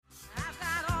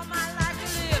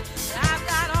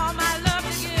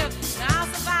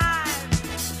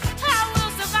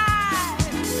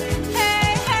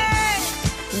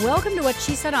Welcome to What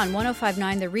She Said on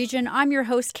 105.9 The Region. I'm your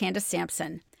host, Candace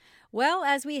Sampson. Well,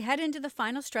 as we head into the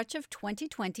final stretch of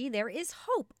 2020, there is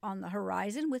hope on the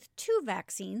horizon with 2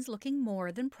 vaccines looking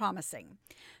more than promising.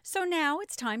 So now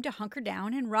it's time to hunker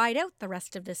down and ride out the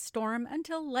rest of this storm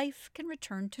until life can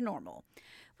return to normal,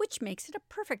 which makes it a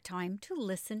perfect time to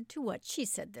listen to what she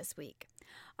said this week.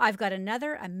 I've got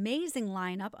another amazing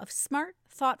lineup of smart,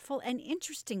 thoughtful, and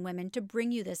interesting women to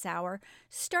bring you this hour,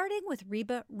 starting with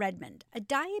Reba Redmond, a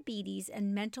diabetes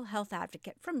and mental health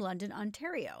advocate from London,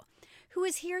 Ontario, who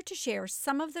is here to share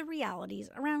some of the realities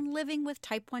around living with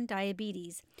type 1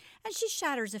 diabetes, and she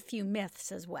shatters a few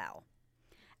myths as well.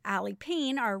 Allie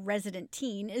Payne, our resident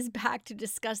teen, is back to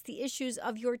discuss the issues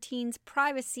of your teen's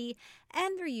privacy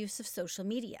and their use of social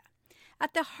media.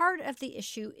 At the heart of the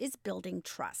issue is building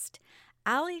trust.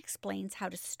 Allie explains how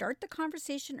to start the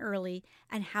conversation early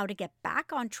and how to get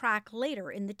back on track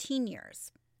later in the teen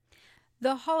years.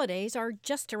 The holidays are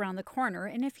just around the corner,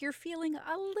 and if you're feeling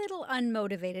a little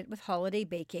unmotivated with holiday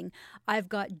baking, I've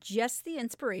got just the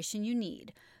inspiration you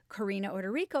need. Corina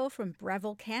Odorico from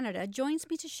Breville, Canada, joins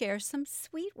me to share some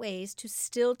sweet ways to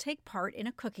still take part in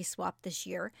a cookie swap this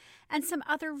year and some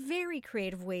other very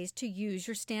creative ways to use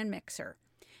your stand mixer.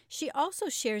 She also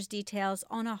shares details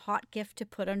on a hot gift to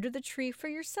put under the tree for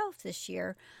yourself this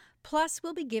year. Plus,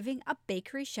 we'll be giving a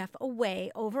bakery chef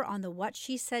away over on the What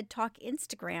She Said Talk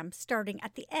Instagram starting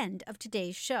at the end of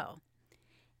today's show.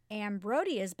 Anne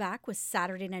Brody is back with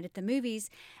Saturday Night at the Movies,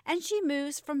 and she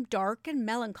moves from dark and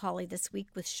melancholy this week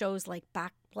with shows like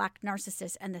Black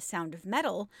Narcissus and The Sound of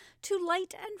Metal to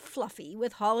light and fluffy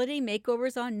with holiday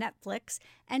makeovers on Netflix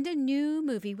and a new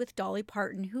movie with Dolly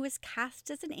Parton, who is cast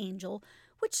as an angel,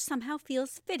 which somehow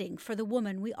feels fitting for the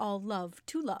woman we all love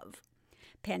to love.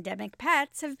 Pandemic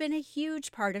pets have been a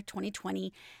huge part of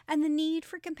 2020, and the need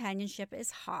for companionship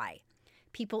is high.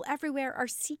 People everywhere are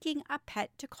seeking a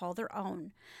pet to call their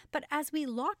own. But as we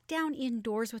lock down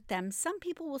indoors with them, some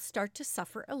people will start to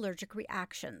suffer allergic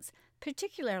reactions,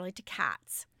 particularly to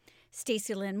cats.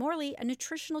 Stacey Lynn Morley, a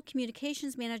nutritional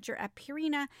communications manager at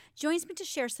Purina, joins me to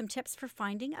share some tips for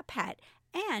finding a pet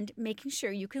and making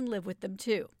sure you can live with them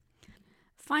too.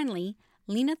 Finally,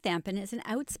 Lena Thampen is an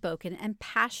outspoken and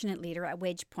passionate leader at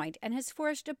WagePoint and has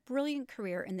forged a brilliant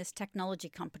career in this technology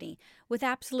company with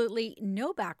absolutely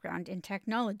no background in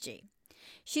technology.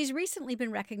 She's recently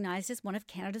been recognized as one of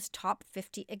Canada's top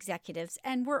 50 executives,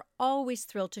 and we're always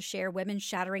thrilled to share women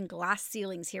shattering glass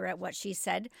ceilings here at What She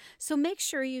Said, so make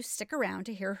sure you stick around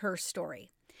to hear her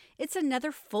story. It's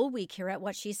another full week here at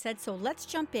What She Said, so let's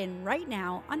jump in right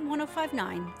now on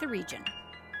 105.9 The Region.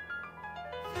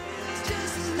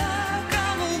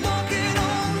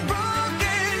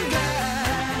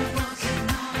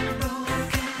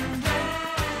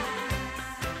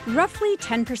 Roughly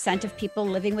 10% of people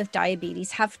living with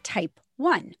diabetes have type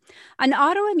 1, an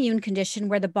autoimmune condition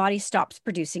where the body stops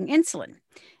producing insulin.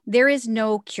 There is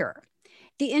no cure.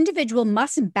 The individual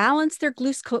must balance their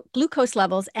glucose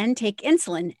levels and take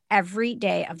insulin every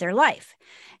day of their life.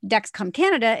 Dexcom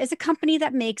Canada is a company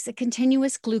that makes a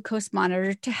continuous glucose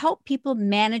monitor to help people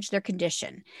manage their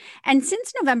condition. And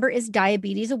since November is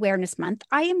Diabetes Awareness Month,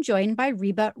 I am joined by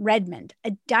Reba Redmond,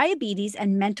 a diabetes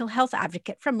and mental health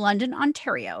advocate from London,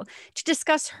 Ontario, to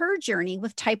discuss her journey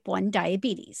with type 1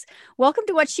 diabetes. Welcome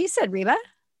to What She Said, Reba.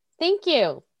 Thank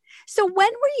you. So when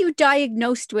were you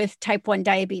diagnosed with type 1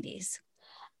 diabetes?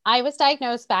 I was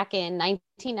diagnosed back in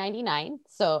 1999,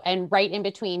 and right in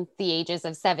between the ages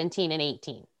of 17 and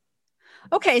 18.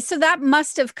 Okay, so that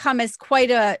must have come as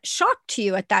quite a shock to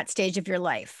you at that stage of your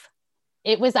life.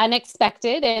 It was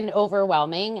unexpected and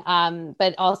overwhelming,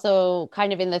 but also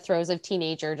kind of in the throes of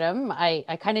teenagerdom.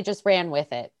 I kind of just ran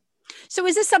with it. So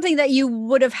is this something that you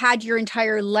would have had your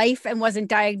entire life and wasn't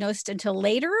diagnosed until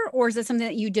later, or is it something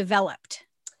that you developed?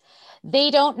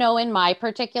 They don't know in my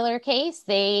particular case.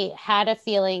 They had a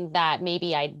feeling that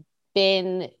maybe I'd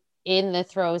been in the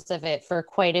throes of it for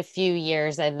quite a few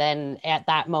years. And then at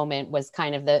that moment was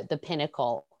kind of the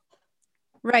pinnacle.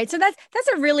 Right. So that's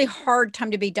a really hard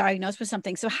time to be diagnosed with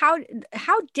something. So how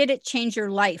did it change your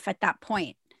life at that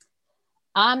point?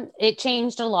 It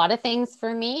changed a lot of things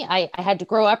for me. I had to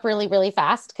grow up really, really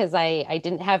fast because I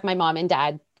didn't have my mom and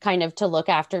dad kind of to look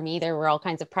after me. There were all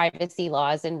kinds of privacy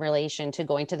laws in relation to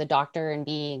going to the doctor and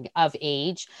being of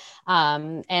age.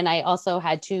 And I also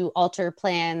had to alter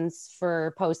plans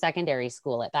for post-secondary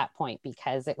school at that point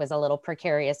because it was a little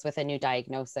precarious with a new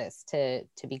diagnosis to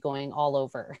be going all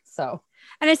over. So,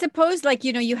 and I suppose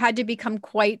you had to become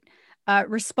quite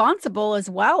responsible as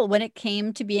well when it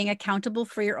came to being accountable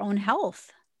for your own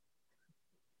health.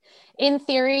 In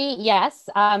theory, yes.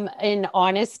 In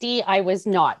honesty, I was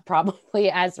not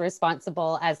probably as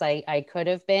responsible as I could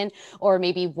have been, or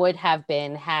maybe would have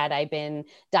been had I been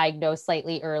diagnosed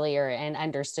slightly earlier and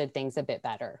understood things a bit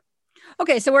better.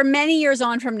 Okay, so we're many years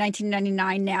on from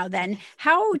 1999 now. Then,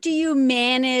 how do you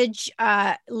manage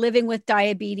living with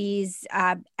diabetes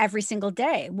every single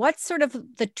day? What's sort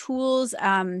of the tools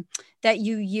that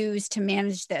you use to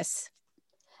manage this?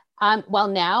 Well,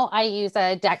 now I use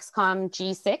a Dexcom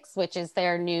G6, which is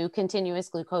their new continuous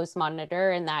glucose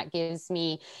monitor, and that gives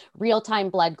me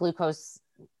real-time blood glucose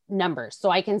numbers.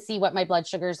 So I can see what my blood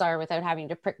sugars are without having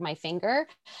to prick my finger.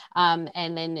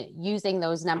 And then using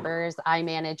those numbers, I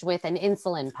manage with an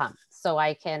insulin pump. So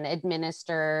I can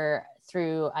administer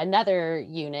through another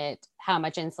unit how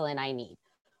much insulin I need.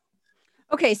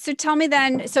 Okay, so tell me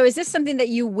then, so is this something that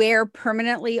you wear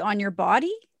permanently on your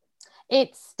body?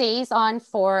 It stays on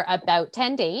for about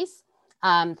 10 days.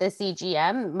 The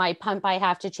CGM, my pump, I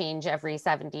have to change every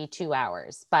 72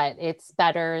 hours, but it's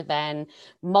better than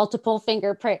multiple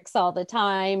finger pricks all the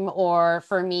time. Or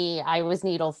for me, I was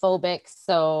needle phobic.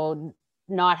 So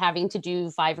not having to do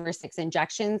 5 or 6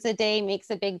 injections a day makes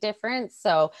a big difference.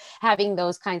 So having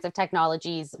those kinds of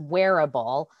technologies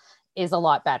wearable is a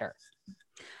lot better.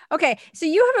 Okay, so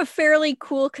you have a fairly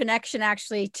cool connection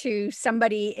actually to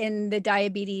somebody in the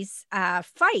diabetes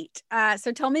fight.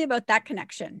 So tell me about that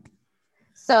connection.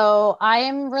 So I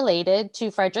am related to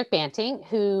Frederick Banting,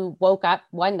 who woke up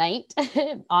one night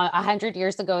 100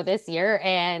 years ago this year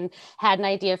and had an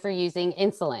idea for using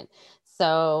insulin.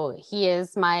 So he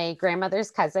is my grandmother's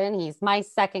cousin. He's my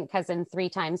second cousin, 3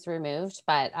 times removed.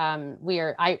 But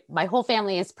my whole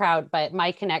family is proud. But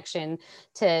my connection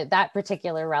to that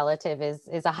particular relative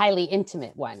is a highly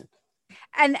intimate one.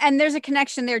 And there's a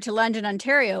connection there to London,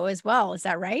 Ontario as well. Is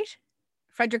that right?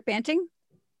 Frederick Banting?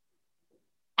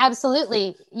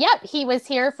 Absolutely. Yep. He was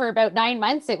here for about 9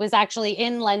 months. It was actually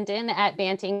in London at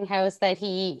Banting House that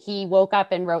he woke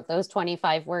up and wrote those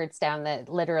 25 words down that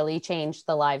literally changed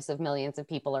the lives of millions of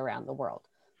people around the world.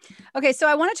 Okay, so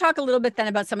I want to talk a little bit then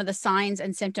about some of the signs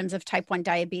and symptoms of type 1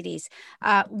 diabetes.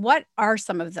 What are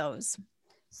some of those?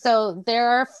 So there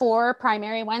are 4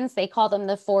 primary ones. They call them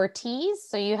the 4 T's.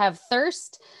 So you have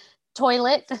thirst,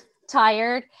 toilet,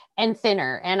 tired, and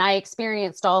thinner. And I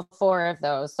experienced all 4 of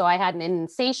those. So I had an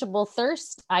insatiable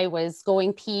thirst. I was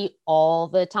going pee all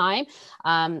the time.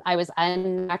 I was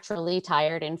unnaturally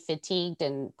tired and fatigued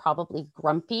and probably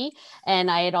grumpy. And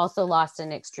I had also lost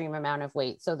an extreme amount of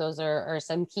weight. So those are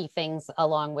some key things,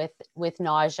 along with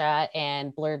nausea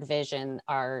and blurred vision,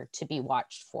 are to be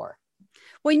watched for.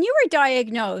 When you were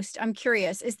diagnosed, I'm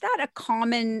curious, is that a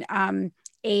common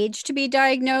age to be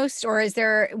diagnosed, or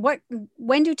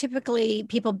when do typically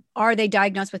are they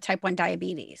diagnosed with type 1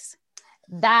 diabetes?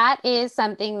 That is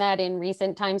something that in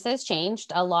recent times has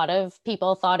changed. A lot of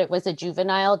people thought it was a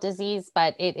juvenile disease,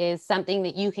 but it is something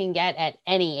that you can get at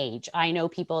any age. I know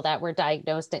people that were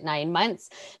diagnosed at 9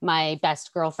 months. My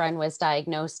best girlfriend was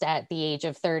diagnosed at the age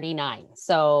of 39.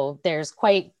 So there's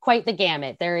quite the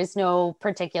gamut. There is no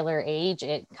particular age.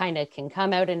 It kind of can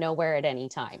come out of nowhere at any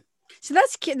time. So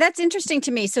that's interesting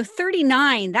to me. So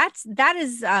 39, that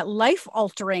is life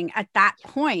altering at that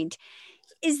point.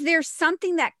 Is there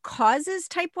something that causes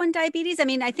type 1 diabetes? I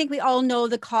mean, I think we all know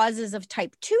the causes of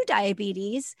type 2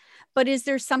 diabetes, but is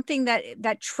there something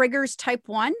that triggers type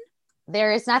 1?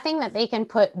 There is nothing that they can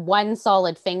put one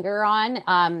solid finger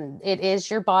on. It is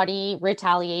your body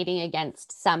retaliating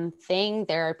against something.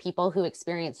 There are people who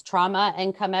experience trauma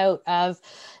and come out of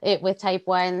it with type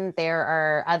 1. There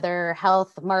are other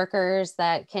health markers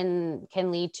that can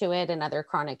lead to it, and other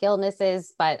chronic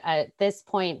illnesses. But at this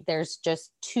point, there's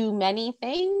just too many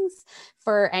things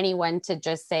for anyone to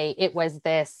just say it was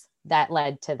this that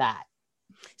led to that.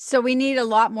 So we need a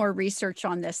lot more research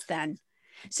on this then.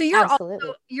 So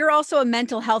Absolutely. you're also a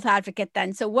mental health advocate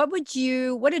then. So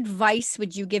what advice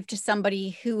would you give to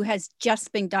somebody who has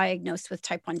just been diagnosed with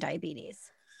type 1 diabetes?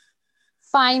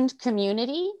 Find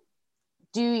community.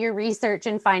 Do your research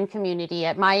and find community.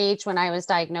 At my age, when I was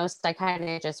diagnosed, I kind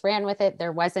of just ran with it.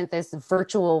 There wasn't this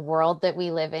virtual world that we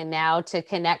live in now to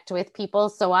connect with people.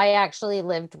 So I actually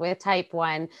lived with type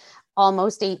 1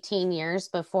 almost 18 years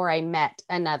before I met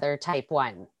another type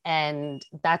 1. And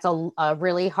that's a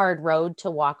really hard road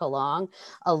to walk along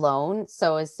alone.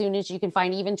 So as soon as you can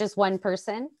find even just one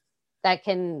person that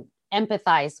can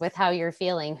empathize with how you're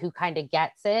feeling, who kind of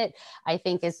gets it, I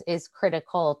think is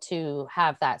critical to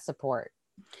have that support.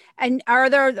 And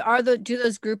do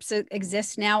those groups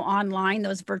exist now online,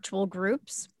 those virtual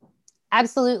groups?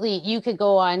 Absolutely. You could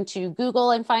go on to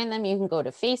Google and find them. You can go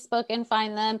to Facebook and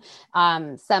find them.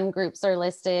 Some groups are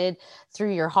listed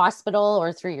through your hospital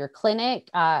or through your clinic.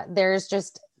 There's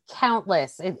just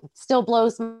countless. It still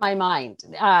blows my mind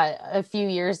a few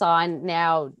years on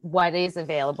now what is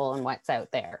available and what's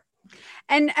out there.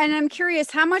 And I'm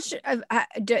curious, how much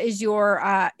is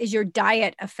your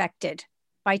diet affected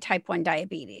by type 1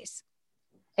 diabetes?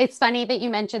 It's funny that you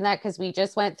mentioned that because we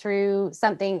just went through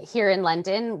something here in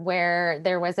London where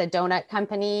there was a donut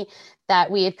company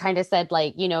that we had kind of said,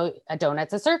 like, you know, a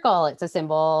donut's a circle. It's a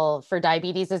symbol for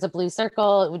diabetes is a blue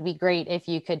circle. It would be great if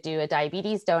you could do a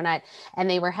diabetes donut. And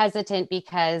they were hesitant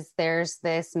because there's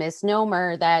this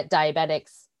misnomer that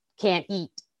diabetics can't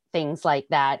eat things like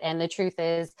that. And the truth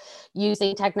is,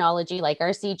 using technology like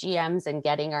our CGMs and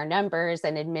getting our numbers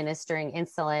and administering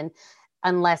insulin,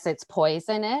 unless it's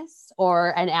poisonous or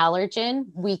an allergen,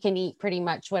 we can eat pretty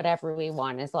much whatever we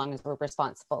want as long as we're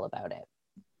responsible about it.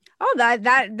 Oh,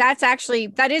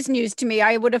 that is news to me.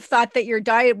 I would have thought that your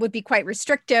diet would be quite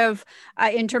restrictive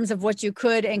in terms of what you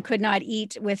could and could not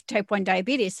eat with type 1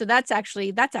 diabetes. So that's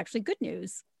actually good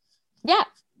news. Yeah.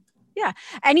 Yeah.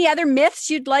 Any other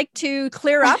myths you'd like to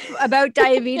clear up about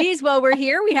diabetes while we're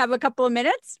here? We have a couple of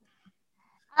minutes.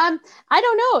 I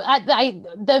don't know.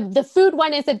 The food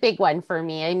one is a big one for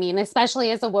me. I mean,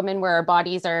 especially as a woman where our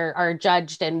bodies are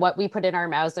judged and what we put in our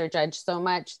mouths are judged so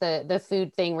much, the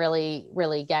food thing really,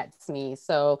 really gets me.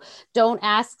 So don't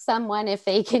ask someone if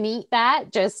they can eat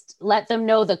that. Just let them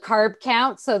know the carb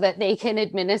count so that they can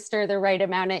administer the right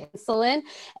amount of insulin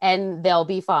and they'll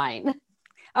be fine.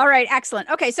 All right, excellent.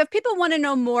 Okay, so if people want to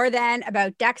know more then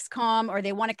about Dexcom or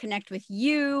they want to connect with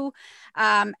you,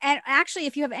 and actually,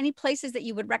 if you have any places that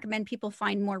you would recommend people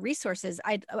find more resources,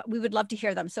 we would love to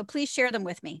hear them. So please share them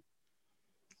with me.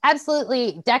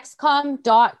 Absolutely.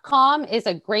 Dexcom.com is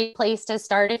a great place to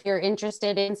start if you're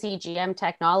interested in CGM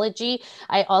technology.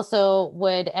 I also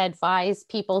would advise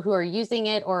people who are using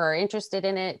it or are interested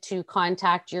in it to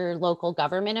contact your local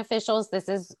government officials. This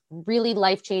is really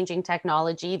life-changing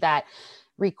technology that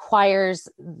requires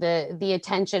the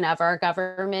attention of our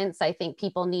governments. I think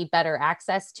people need better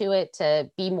access to it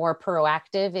to be more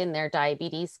proactive in their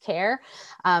diabetes care.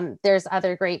 There's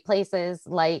other great places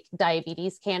like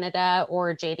Diabetes Canada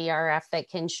or JDRF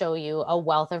that can show you a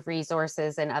wealth of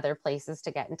resources and other places to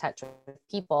get in touch with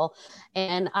people.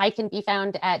 And I can be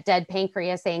found at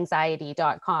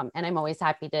deadpancreasanxiety.com. And I'm always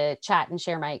happy to chat and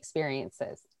share my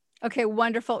experiences. Okay,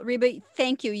 wonderful. Reba,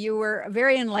 thank you. You were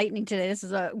very enlightening today. This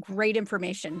is a great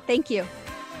information. Thank you.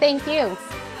 Thank you.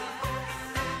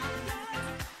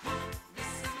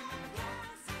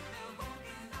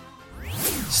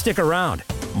 Stick around.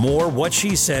 More What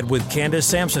She Said with Candace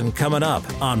Sampson coming up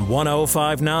on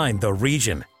 105.9 The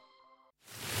Region.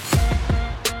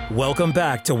 Welcome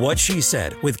back to What She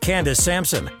Said with Candace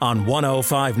Sampson on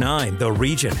 105.9 The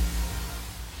Region.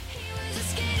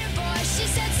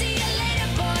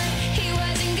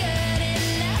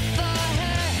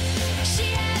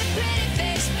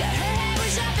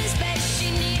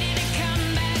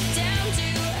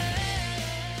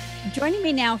 Joining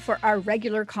me now for our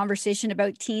regular conversation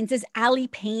about teens is Allie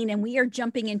Payne, and we are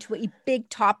jumping into a big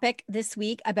topic this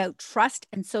week about trust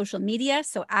and social media.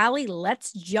 So Allie,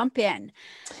 let's jump in.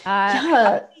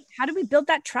 How do we build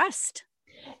that trust?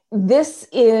 This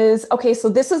is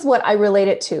what I relate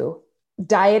it to.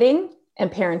 Dieting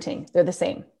and parenting, they're the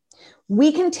same.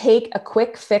 We can take a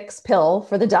quick fix pill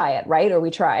for the diet, right? Or we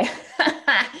try,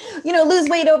 lose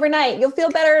weight overnight. You'll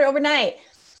feel better overnight.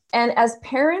 And as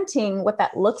parenting, what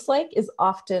that looks like is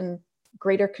often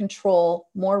greater control,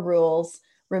 more rules,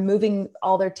 removing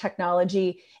all their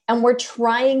technology. And we're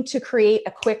trying to create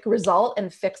a quick result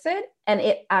and fix it. And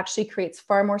it actually creates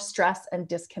far more stress and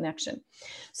disconnection.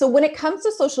 So when it comes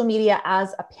to social media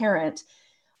as a parent,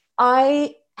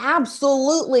 I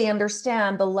absolutely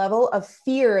understand the level of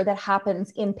fear that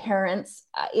happens in parents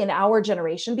in our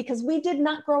generation, because we did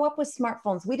not grow up with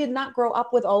smartphones. We did not grow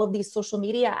up with all of these social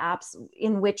media apps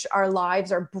in which our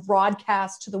lives are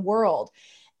broadcast to the world.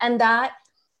 And that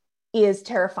is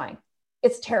terrifying.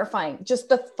 It's terrifying. Just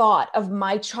the thought of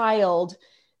my child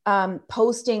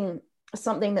posting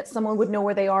something that someone would know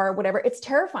where they are or whatever. It's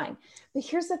terrifying. But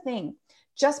here's the thing.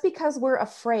 Just because we're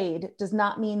afraid does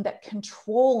not mean that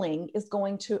controlling is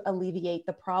going to alleviate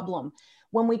the problem.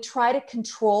 When we try to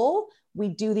control, we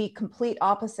do the complete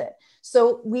opposite.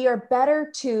 So we are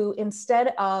better to,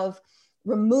 instead of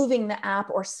removing the app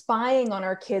or spying on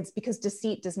our kids, because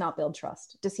deceit does not build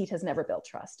trust. Deceit has never built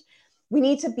trust. We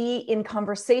need to be in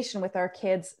conversation with our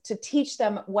kids to teach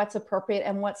them what's appropriate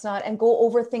and what's not, and go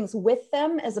over things with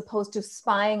them as opposed to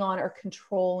spying on or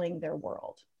controlling their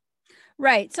world.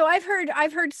 Right. So I've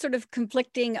heard sort of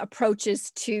conflicting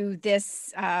approaches to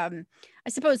this, I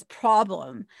suppose,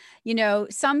 problem. You know,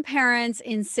 some parents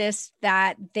insist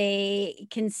that they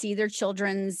can see their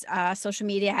children's social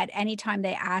media at any time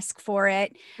they ask for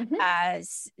it.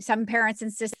 Mhm. Some parents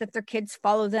insist that their kids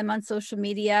follow them on social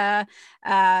media.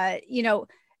 You know,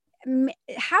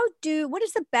 what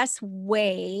is the best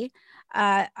way,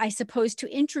 I suppose, to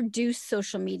introduce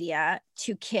social media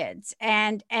to kids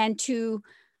and to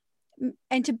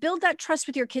build that trust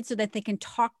with your kids so that they can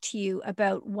talk to you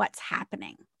about what's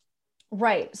happening?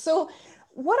 Right. So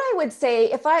what I would say,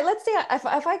 let's say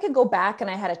if I could go back and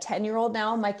I had a 10-year-old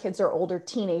now, my kids are older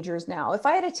teenagers now. If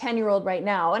I had a 10-year-old right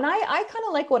now, and I kind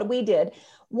of like what we did,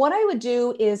 what I would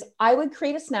do is I would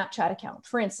create a Snapchat account,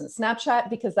 for instance, Snapchat,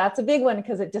 because that's a big one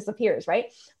because it disappears, right?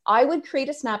 I would create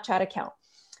a Snapchat account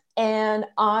and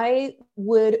I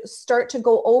would start to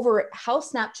go over how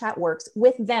Snapchat works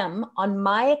with them on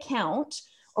my account,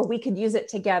 or we could use it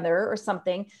together or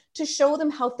something to show them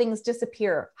how things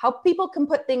disappear, how people can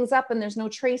put things up and there's no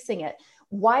tracing it.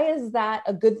 Why is that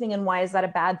a good thing and why is that a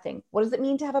bad thing? What does it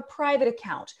mean to have a private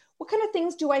account? What kind of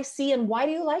things do I see and why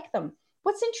do you like them?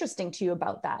 What's interesting to you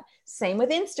about that? Same with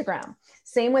Instagram.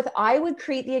 Same with, I would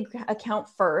create the account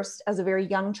first as a very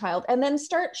young child and then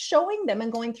start showing them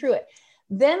and going through it.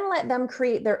 Then let them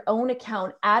create their own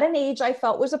account at an age I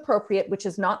felt was appropriate, which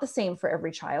is not the same for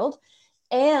every child,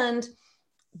 and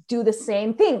do the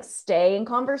same thing. Stay in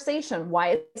conversation.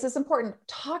 Why is this important?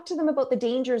 Talk to them about the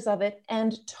dangers of it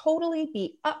and totally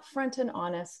be upfront and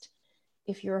honest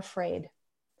if you're afraid.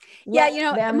 Yeah, Let you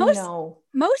know, them know.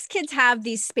 most kids have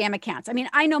these spam accounts. I mean,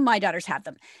 I know my daughters have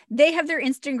them. They have their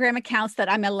Instagram accounts that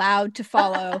I'm allowed to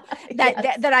follow,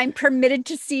 that I'm permitted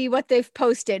to see what they've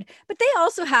posted. But they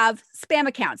also have spam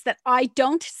accounts that I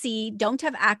don't see, don't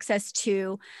have access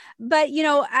to. But, you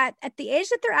know, at the age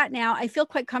that they're at now, I feel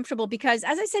quite comfortable because,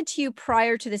 as I said to you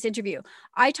prior to this interview,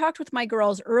 I talked with my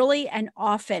girls early and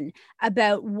often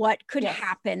about what could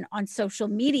happen on social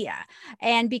media.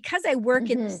 And because I work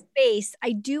in the space,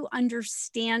 I do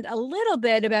understand a little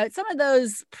bit about some of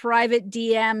those private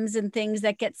DMs and things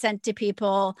that get sent to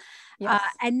people.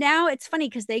 And now it's funny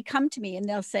because they come to me and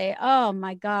they'll say, "Oh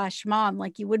my gosh, Mom,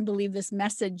 like you wouldn't believe this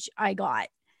message I got,"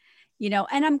 you know,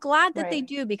 and I'm glad that they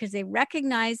do because they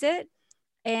recognize it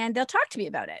and they'll talk to me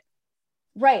about it.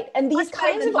 Right. And these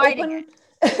kinds of open,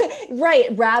 right,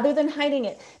 rather than hiding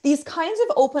it, these kinds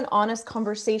of open, honest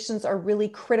conversations are really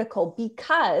critical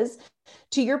because,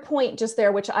 to your point just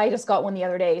there, which I just got one the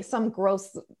other day, some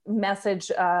gross message,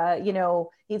 you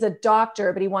know, he's a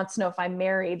doctor, but he wants to know if I'm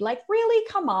married. Like, really?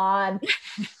 Come on.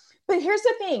 But here's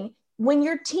the thing. When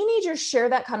your teenagers share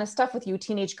that kind of stuff with you,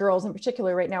 teenage girls in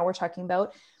particular, right now we're talking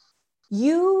about,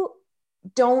 you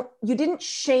didn't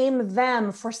shame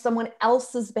them for someone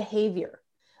else's behavior.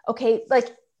 Okay.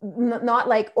 Like, not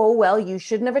like, oh, well, you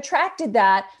shouldn't have attracted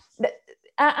that.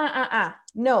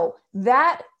 No,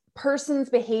 that person's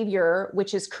behavior,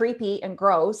 which is creepy and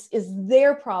gross, is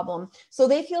their problem. So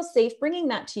they feel safe bringing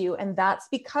that to you. And that's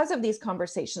because of these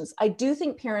conversations. I do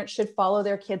think parents should follow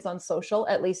their kids on social,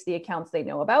 at least the accounts they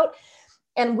know about.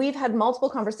 And we've had multiple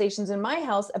conversations in my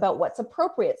house about what's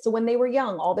appropriate. So when they were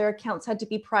young, all their accounts had to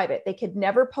be private. They could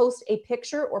never post a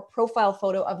picture or profile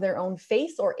photo of their own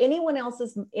face or anyone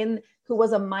else's who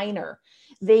was a minor.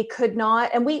 They could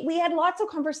not. And we had lots of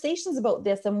conversations about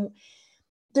this. And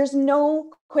there's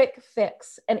no quick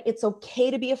fix. And it's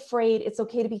okay to be afraid. It's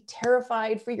okay to be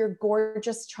terrified for your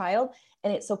gorgeous child.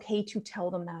 And it's okay to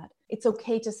tell them that. It's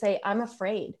okay to say, I'm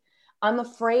afraid. I'm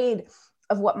afraid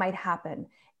of what might happen.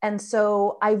 And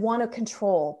so I want to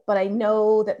control, but I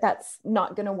know that that's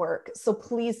not going to work. So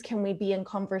please, can we be in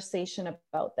conversation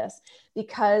about this?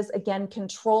 Because again,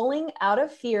 controlling out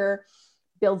of fear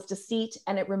builds deceit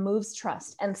and it removes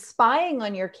trust. And spying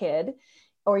on your kid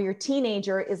or your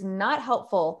teenager is not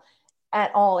helpful at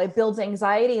all. It builds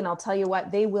anxiety. And I'll tell you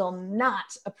what, they will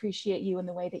not appreciate you in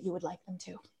the way that you would like them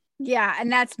to. Yeah.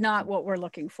 And that's not what we're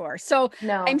looking for. So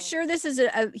no. I'm sure this is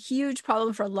a huge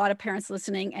problem for a lot of parents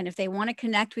listening. And if they want to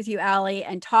connect with you, Allie,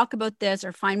 and talk about this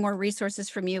or find more resources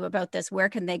from you about this, where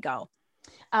can they go?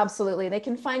 Absolutely. They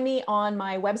can find me on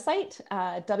my website,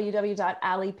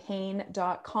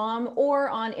 www.alliepayne.com, or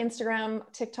on Instagram,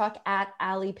 TikTok at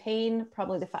Allie Payne,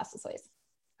 probably the fastest ways.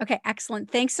 Okay, excellent.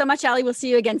 Thanks so much, Allie. We'll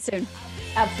see you again soon.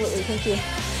 Absolutely. Thank you.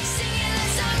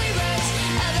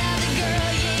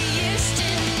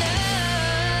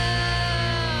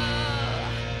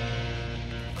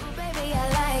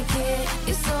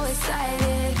 You're so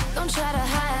excited, don't try to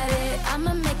hide it.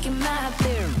 I'ma make it my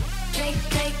cake,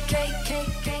 cake, cake, cake,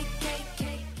 cake, cake,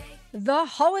 cake, cake. The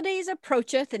holidays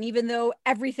approacheth, and even though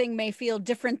everything may feel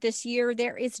different this year,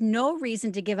 there is no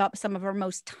reason to give up some of our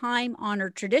most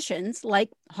time-honored traditions like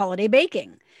holiday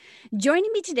baking.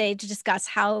 Joining me today to discuss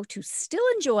how to still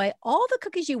enjoy all the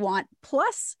cookies you want,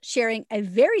 plus sharing a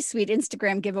very sweet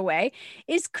Instagram giveaway,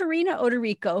 is Karina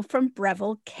Odorico from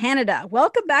Breville, Canada.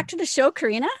 Welcome back to the show,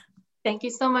 Karina. Thank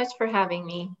you so much for having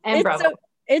me. And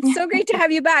It's so great to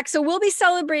have you back. So we'll be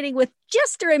celebrating with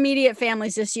just our immediate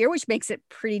families this year, which makes it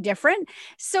pretty different.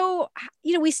 So,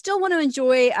 we still want to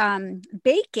enjoy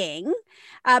baking,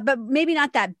 but maybe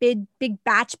not that big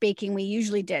batch baking we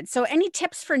usually did. So any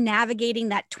tips for navigating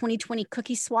that 2020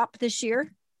 cookie swap this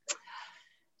year?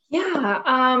 Yeah,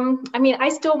 I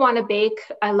still want to bake.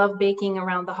 I love baking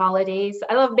around the holidays.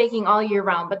 I love baking all year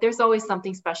round, but there's always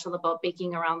something special about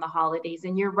baking around the holidays.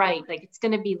 And you're right, like it's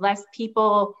going to be less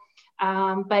people.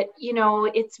 But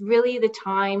it's really the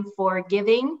time for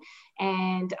giving.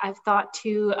 And I've thought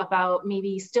too about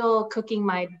maybe still cooking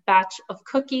my batch of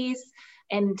cookies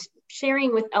and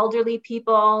sharing with elderly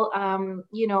people,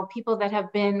 people that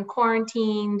have been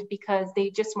quarantined because they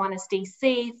just want to stay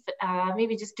safe,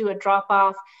 maybe just do a drop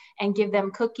off and give them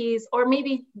cookies, or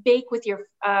maybe bake with your,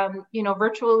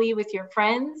 virtually with your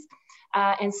friends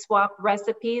and swap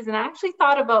recipes. And I actually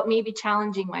thought about maybe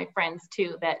challenging my friends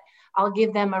too, that I'll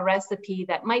give them a recipe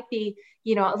that might be,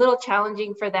 a little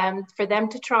challenging for them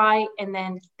to try, and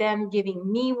then them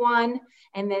giving me one,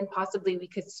 and then possibly we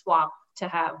could swap to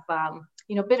have,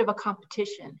 a bit of a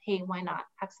competition. Hey, why not?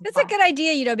 That's a good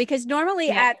idea, because normally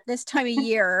at this time of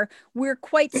year, we're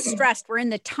quite stressed. We're in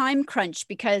the time crunch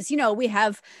because, we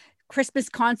have Christmas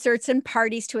concerts and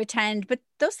parties to attend, but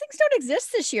those things don't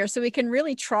exist this year. So we can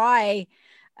really try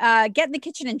get in the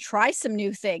kitchen and try some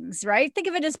new things, right? Think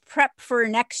of it as prep for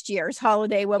next year's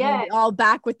holiday when we're all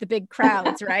back with the big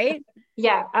crowds, right?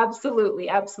 Yeah, absolutely.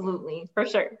 Absolutely. For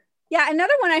sure. Yeah.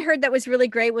 Another one I heard that was really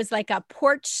great was like a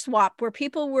porch swap where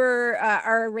people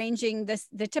are arranging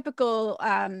the typical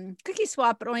cookie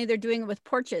swap, but only they're doing it with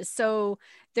porches. So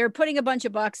they're putting a bunch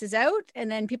of boxes out and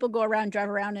then people go around, drive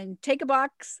around and take a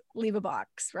box, leave a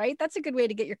box, right? That's a good way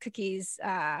to get your cookies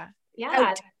I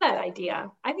like that idea.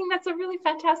 I think that's a really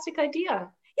fantastic idea.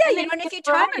 Yeah, and if you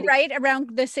time it right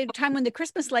around the same time when the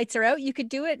Christmas lights are out, you could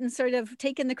do it and sort of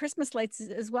take in the Christmas lights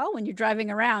as well when you're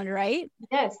driving around, right?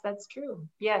 Yes, that's true.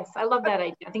 Yes, I love that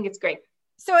idea. I think it's great.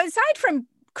 So aside from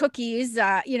cookies,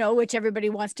 which everybody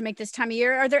wants to make this time of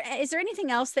year, is there anything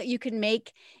else that you can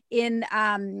make in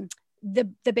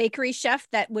the bakery chef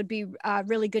that would be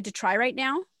really good to try right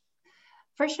now?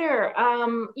 For sure.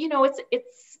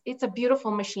 It's a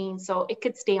beautiful machine, so it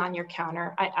could stay on your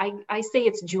counter. I say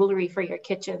it's jewelry for your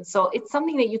kitchen. So it's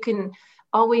something that you can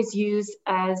always use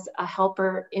as a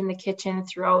helper in the kitchen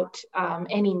throughout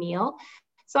any meal.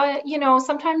 So,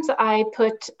 sometimes I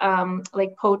put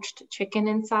like poached chicken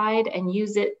inside and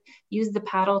use the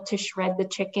paddle to shred the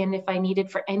chicken if I need it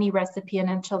for any recipe, an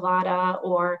enchilada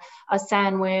or a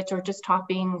sandwich or just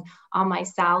topping on my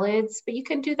salads. But you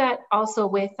can do that also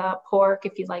with pork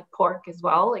if you like pork as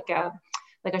well, like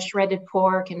a shredded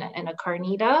pork and a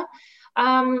carnita.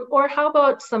 Or how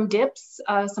about some dips,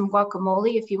 some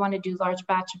guacamole? If you want to do large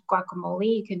batch of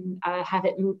guacamole, you can have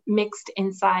it mixed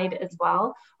inside as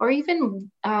well. Or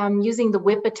even using the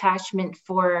whip attachment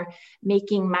for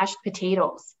making mashed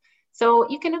potatoes. So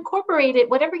you can incorporate it,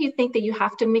 whatever you think that you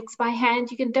have to mix by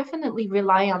hand, you can definitely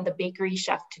rely on the bakery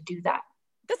chef to do that.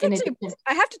 That's actually,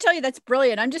 I have to tell you, that's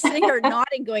brilliant. I'm just sitting here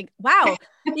nodding going, wow,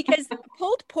 because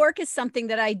pulled pork is something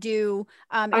that I do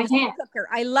as a cooker.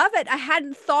 I love it. I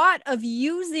hadn't thought of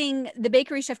using the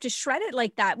bakery chef to shred it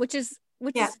like that, which is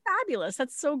fabulous.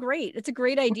 That's so great. It's a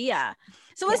great idea.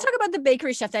 So let's talk about the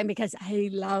bakery chef then, because I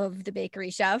love the bakery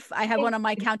chef. I have one on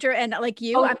my counter and like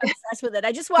you, I'm obsessed with it.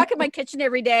 I just walk in my kitchen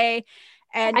every day.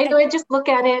 And I know, I just look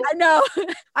at it. I know.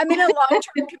 I'm in a long-term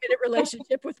committed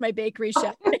relationship with my bakery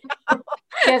chef.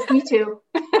 Yes, me too.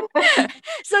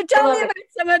 So tell me about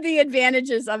some of the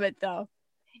advantages of it, though.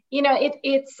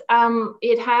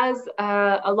 It has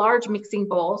a large mixing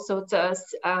bowl, so it's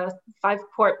a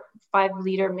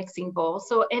 5-liter mixing bowl.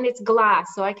 So, and it's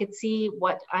glass, so I could see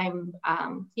what I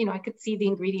could see the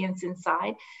ingredients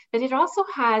inside. But it also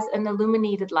has an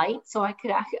illuminated light, so I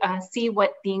could see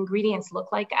what the ingredients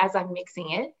look like as I'm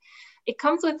mixing it. It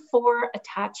comes with 4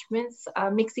 attachments,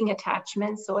 mixing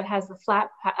attachments. So it has the flat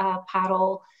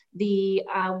paddle, the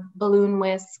balloon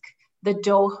whisk, the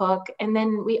dough hook, and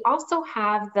then we also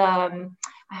have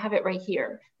I have it right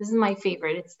here. This is my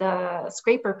favorite. It's the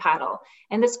scraper paddle.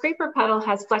 And the scraper paddle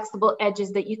has flexible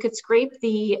edges that you could scrape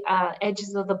the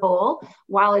edges of the bowl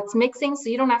while it's mixing, so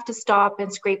you don't have to stop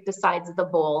and scrape the sides of the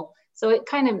bowl So it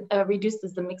kind of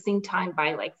reduces the mixing time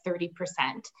by like 30%.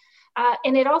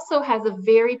 And it also has a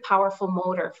very powerful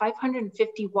motor,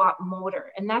 550 watt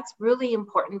motor, and that's really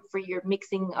important for your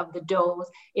mixing of the doughs.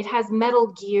 It has metal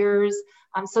gears,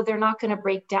 so they're not going to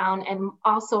break down, and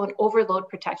also an overload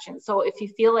protection. So if you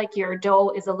feel like your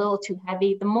dough is a little too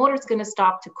heavy, the motor is going to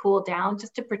stop to cool down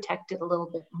just to protect it a little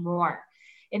bit more.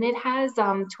 And it has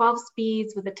 12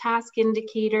 speeds with a task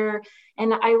indicator.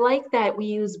 And I like that we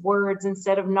use words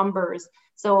instead of numbers.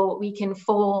 So we can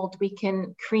fold, we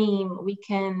can cream, we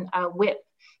can whip.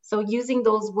 So using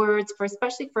those words for,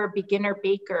 especially for a beginner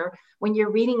baker, when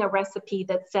you're reading a recipe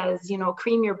that says, you know,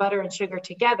 cream your butter and sugar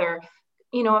together,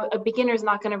 you know, a beginner is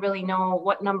not going to really know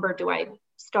what number do I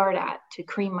start at to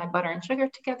cream my butter and sugar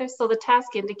together. So the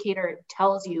task indicator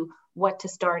tells you what to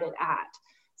start it at.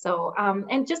 So,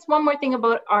 and just one more thing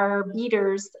about our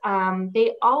beaters,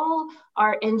 they all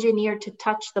are engineered to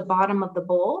touch the bottom of the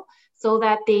bowl so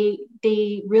that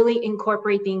they really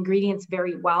incorporate the ingredients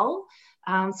very well.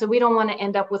 So we don't want to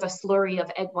end up with a slurry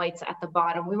of egg whites at the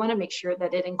bottom. We want to make sure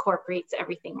that it incorporates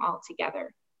everything all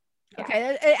together. Yeah.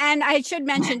 Okay, and I should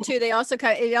mention too, it also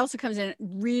comes in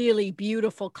really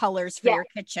beautiful colors for your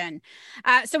kitchen.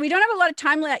 So we don't have a lot of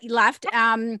time left.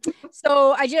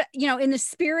 So I just, you know, in the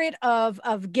spirit of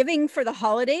giving for the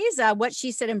holidays, What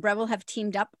She Said and Breville have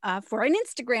teamed up for an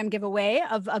Instagram giveaway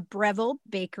of a Breville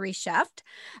Bakery chef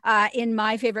in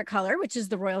my favorite color, which is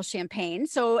the Royal Champagne.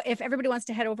 So if everybody wants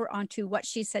to head over onto What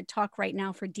She Said Talk right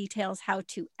now for details how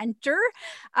to enter,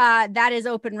 that is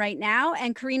open right now.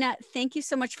 And Karina, thank you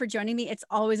so much for joining me. It's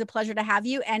always a pleasure to have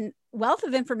you, and wealth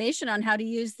of information on how to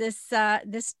use this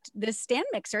stand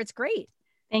mixer. It's great.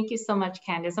 Thank you so much,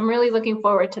 Candace. I'm really looking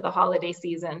forward to the holiday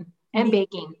season and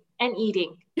baking and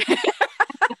eating.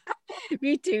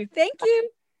 Me too. Thank you.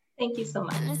 Thank you so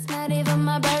much. And it's not even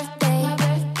my birthday.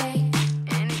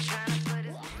 And he's trying to put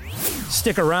his...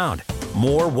 Stick around.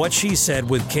 More What She Said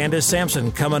with Candace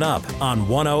Sampson coming up on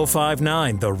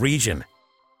 105.9 The Region.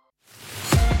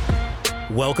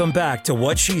 Welcome back to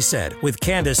What She Said with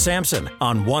Candace Sampson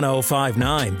on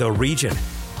 105.9 The Region.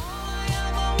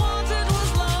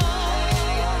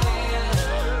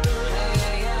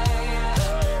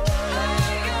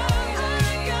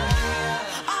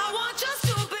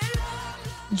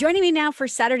 Joining me now for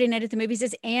Saturday Night at the Movies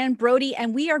is Anne Brody,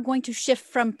 and we are going to shift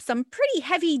from some pretty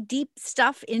heavy, deep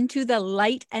stuff into the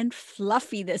light and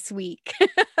fluffy this week.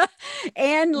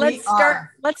 And let's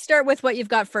start with what you've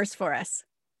got first for us.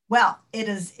 Well, it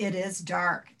is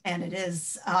dark and it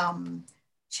is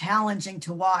challenging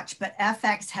to watch, but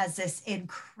FX has this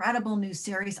incredible new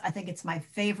series. I think it's my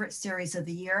favorite series of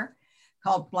the year,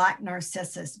 called Black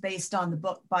Narcissus, based on the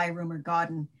book by Rumer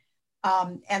Godden.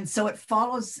 And so it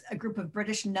follows a group of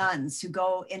British nuns who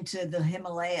go into the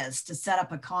Himalayas to set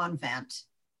up a convent.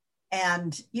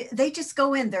 And they just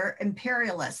go in, they're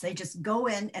imperialists. They just go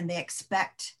in and they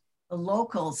expect the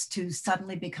locals to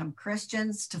suddenly become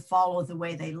Christians, to follow the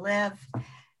way they live.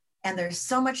 And there's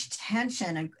so much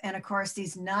tension. And of course,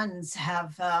 these nuns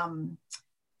have some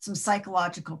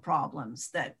psychological problems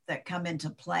that come into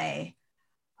play.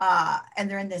 And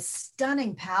they're in this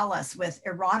stunning palace with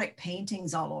erotic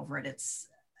paintings all over it.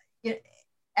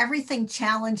 Everything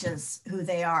challenges who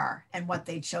they are and what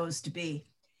they chose to be.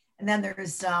 And then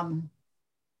there's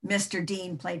Mr.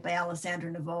 Dean, played by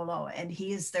Alessandro Nivolo, and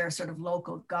he is their sort of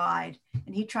local guide.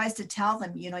 And he tries to tell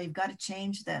them, you know, you've got to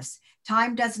change this.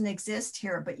 Time doesn't exist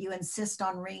here, but you insist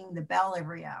on ringing the bell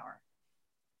every hour.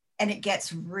 And it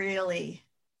gets really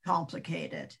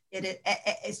complicated.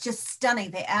 It's just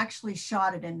stunning. They actually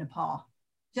shot it in Nepal.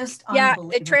 Just unbelievable.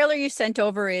 The trailer you sent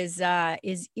over is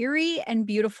eerie and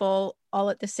beautiful all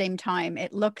at the same time.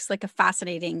 It looks like a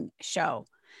fascinating show.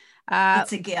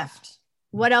 It's a gift.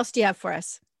 What else do you have for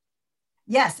us?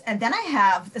 Yes, and then I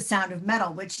have The Sound of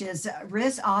Metal, which is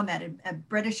Riz Ahmed, a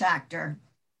British actor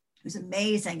who's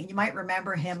amazing. And you might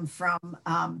remember him from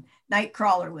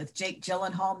Nightcrawler with Jake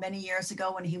Gyllenhaal many years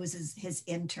ago when he was his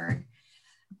intern.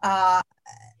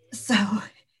 So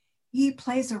he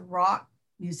plays a rock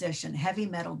musician, heavy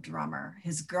metal drummer.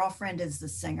 His girlfriend is the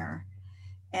singer.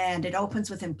 And it opens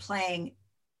with him playing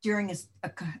during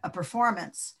a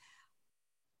performance.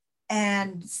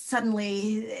 And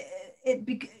suddenly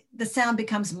the sound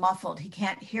becomes muffled. He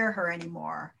can't hear her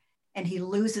anymore. And he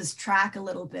loses track a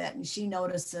little bit, and she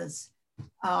notices.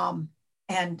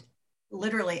 And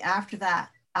literally after that,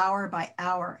 hour by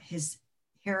hour, his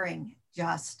hearing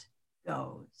just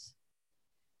goes.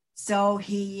 So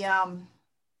he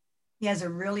has a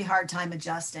really hard time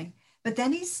adjusting. But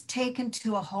then he's taken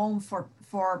to a home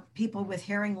for people with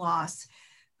hearing loss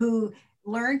who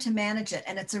learn to manage it.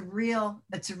 And it's a real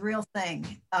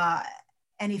thing.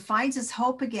 and he finds his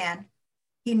hope again.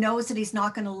 He knows that he's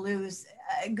not going to lose,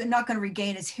 not going to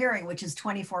regain his hearing, which is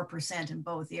 24% in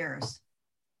both ears.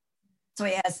 So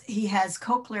he has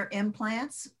cochlear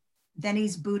implants. Then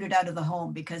he's booted out of the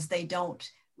home because they don't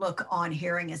look on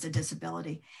hearing as a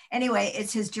disability. Anyway,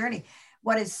 it's his journey.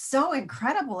 What is so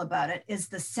incredible about it is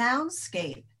the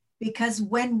soundscape, because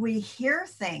when we hear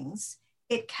things,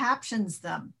 it captions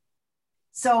them.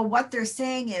 So what they're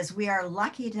saying is we are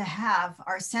lucky to have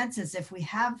our senses if we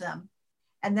have them.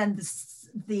 And then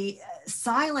the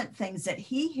silent things that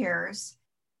he hears,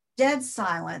 dead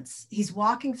silence, he's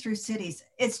walking through cities.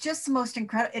 It's just the most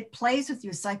incredible. It plays with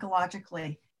you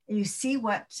psychologically. And you see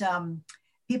what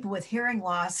people with hearing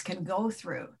loss can go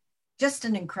through. Just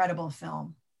an incredible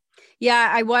film.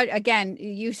 Yeah, I watch again.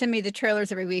 You send me the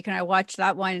trailers every week, and I watch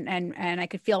that one, and I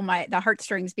could feel the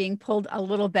heartstrings being pulled a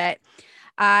little bit.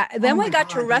 Then when we got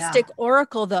to Rustic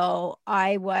Oracle, though,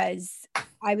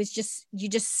 you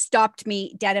just stopped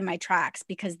me dead in my tracks,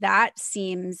 because that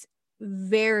seems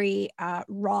very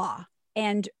raw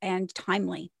and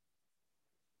timely.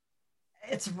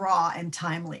 It's raw and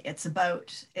timely.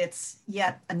 It's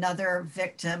yet another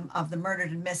victim of the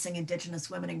murdered and missing Indigenous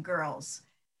women and girls,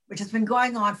 which has been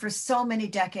going on for so many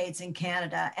decades in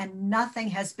Canada, and nothing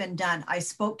has been done. I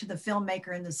spoke to the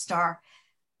filmmaker and the star.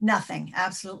 Nothing,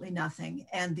 absolutely nothing.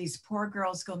 And these poor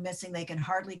girls go missing. They can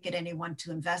hardly get anyone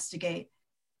to investigate.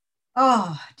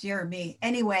 Oh, dear me.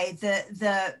 Anyway,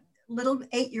 the little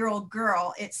 8-year-old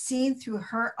girl, it's seen through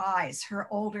her eyes. Her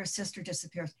older sister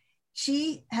disappears.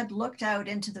 She had looked out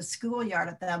into the schoolyard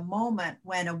at the moment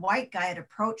when a white guy had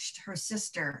approached her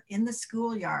sister in the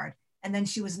schoolyard, and then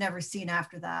she was never seen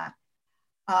after that.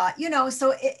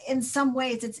 So in some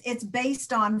ways it's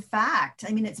based on fact.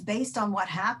 I mean, it's based on what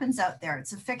happens out there.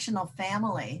 It's a fictional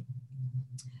family,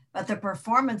 but the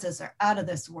performances are out of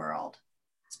this world,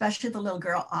 especially the little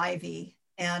girl, Ivy,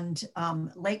 and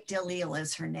Lake Delisle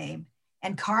is her name.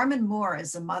 And Carmen Moore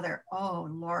is the mother. Oh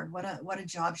Lord, what a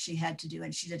job she had to do.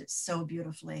 And she did it so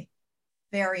beautifully.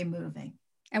 Very moving.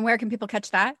 And where can people catch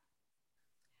that?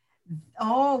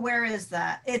 Oh, where is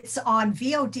that? It's on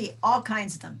VOD, all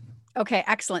kinds of them. Okay,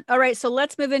 excellent. All right, so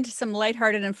let's move into some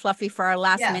lighthearted and fluffy for our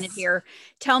last minute here.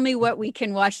 Tell me what we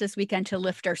can watch this weekend to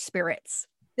lift our spirits.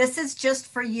 This is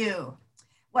just for you.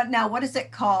 What is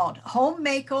it called? Home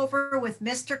Makeover with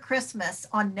Mr. Christmas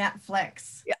on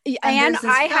Netflix. And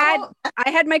I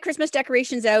had my Christmas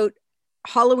decorations out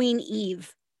Halloween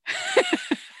Eve.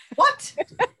 What?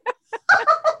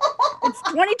 It's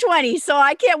 2020, so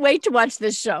I can't wait to watch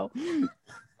this show.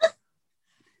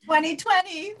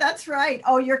 2020, that's right.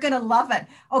 Oh, you're going to love it.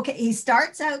 Okay, he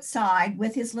starts outside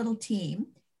with his little team.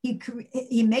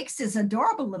 He makes his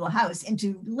adorable little house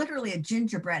into literally a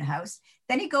gingerbread house.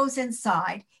 Then he goes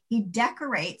inside, he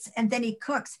decorates, and then he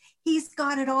cooks. He's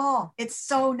got it all. It's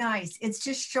so nice. It's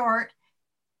just short,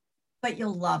 but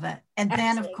you'll love it. And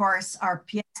then, of course, our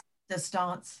pièce de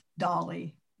resistance,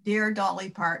 Dolly, dear Dolly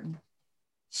Parton.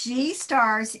 She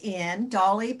stars in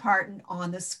Dolly Parton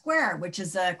on the Square, which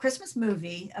is a Christmas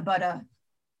movie about an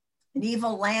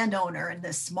evil landowner in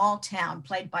this small town,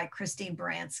 played by Christine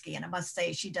Baranski. And I must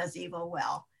say, she does evil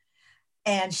well.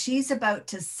 And she's about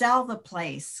to sell the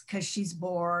place because she's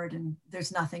bored and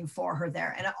there's nothing for her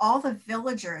there. And all the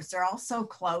villagers, they're all so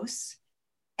close.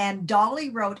 And Dolly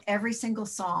wrote every single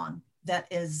song that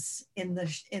is in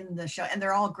the show. And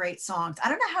they're all great songs. I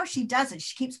don't know how she does it.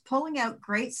 She keeps pulling out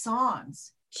great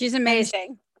songs. She's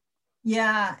amazing.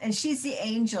 Yeah. And she's the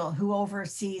angel who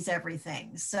oversees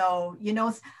everything. So,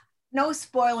 no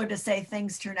spoiler to say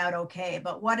things turn out okay,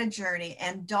 but what a journey.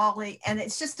 And Dolly, and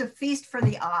it's just a feast for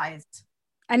the eyes.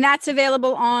 And that's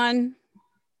available on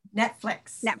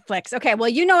Netflix. Okay. Well,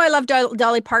 I love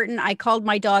Dolly Parton. I called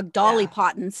my dog Dolly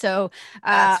Parton. So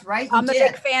that's right. I'm a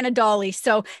big fan of Dolly.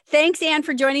 So thanks, Anne,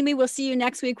 for joining me. We'll see you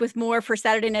next week with more for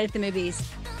Saturday Night at the Movies.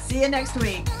 See you next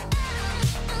week.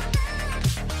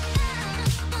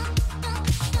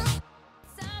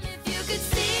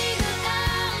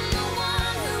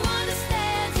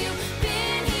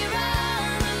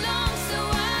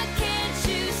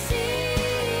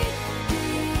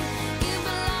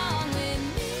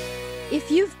 If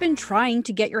you've been trying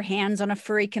to get your hands on a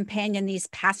furry companion these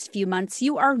past few months,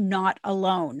 you are not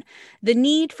alone. The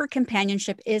need for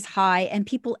companionship is high, and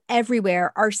people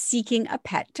everywhere are seeking a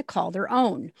pet to call their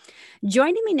own.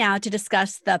 Joining me now to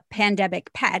discuss the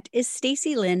pandemic pet is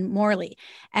Stacey Lynn Morley,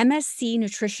 MSc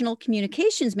Nutritional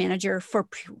Communications Manager for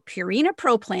Purina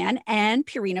Pro Plan and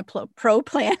Purina Pro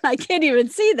Plan, I can't even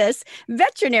see this,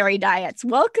 veterinary diets.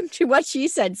 Welcome to What She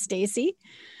Said, Stacey.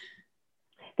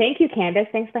 Thank you, Candace.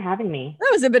 Thanks for having me. That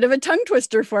was a bit of a tongue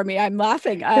twister for me. I'm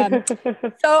laughing. So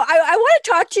I want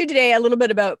to talk to you today a little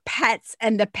bit about pets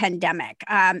and the pandemic.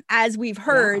 As we've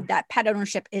heard that pet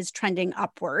ownership is trending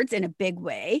upwards in a big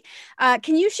way.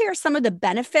 Can you share some of the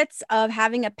benefits of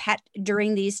having a pet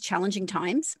during these challenging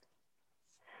times?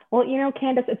 Well,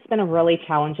 Candace, it's been a really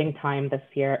challenging time this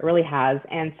year. It really has.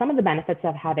 And some of the benefits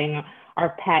of having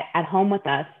our pet at home with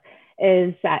us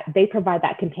is that they provide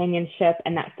that companionship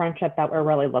and that friendship that we're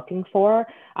really looking for.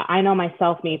 I know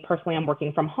myself, me personally, I'm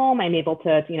working from home. I'm able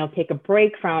to, take a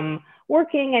break from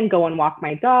working and go and walk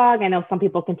my dog. I know some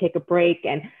people can take a break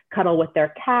and cuddle with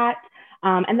their cat.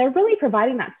 And they're really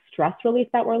providing that stress relief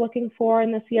that we're looking for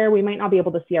in this year. We might not be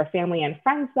able to see our family and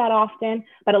friends that often,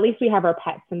 but at least we have our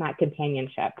pets and that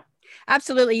companionship.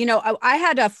 Absolutely. I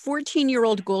had a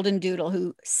 14-year-old golden doodle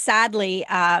who sadly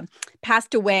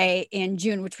passed away in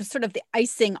June, which was sort of the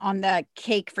icing on the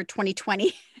cake for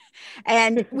 2020.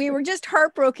 And we were just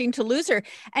heartbroken to lose her.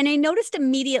 And I noticed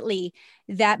immediately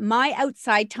that my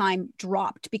outside time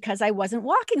dropped because I wasn't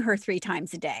walking her 3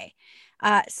 times a day.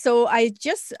 So I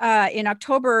just in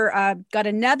October got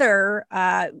another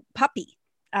puppy.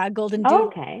 Golden doodle.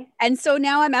 Okay. And so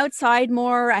now I'm outside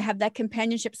more. I have that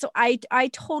companionship. So I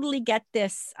totally get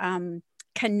this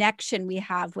connection we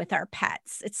have with our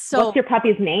pets. It's so. What's your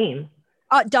puppy's name?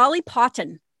 Dolly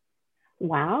Potton.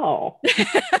 Wow.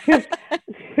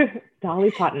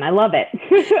 Dolly Potton. I love it.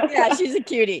 Yeah, she's a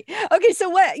cutie. Okay,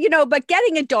 so but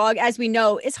getting a dog, as we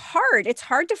know, is hard. It's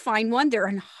hard to find one. They're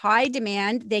in high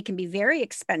demand. They can be very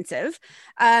expensive.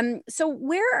 So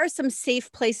where are some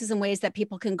safe places and ways that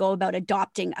people can go about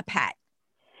adopting a pet?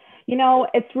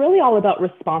 It's really all about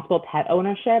responsible pet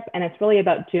ownership, and it's really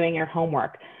about doing your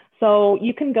homework. So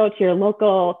you can go to your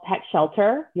local pet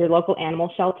shelter, your local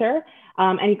animal shelter,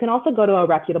 and you can also go to a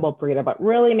reputable breeder, but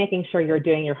really making sure you're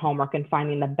doing your homework and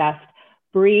finding the best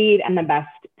breed and the best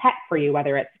pet for you,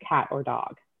 whether it's cat or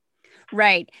dog.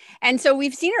 Right. And so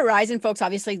we've seen a rise in folks,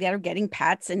 obviously, that are getting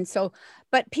pets.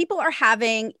 But people are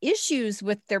having issues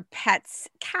with their pets,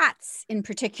 cats in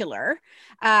particular,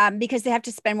 because they have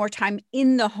to spend more time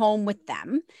in the home with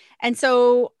them. And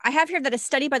so I have here that a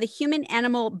study by the Human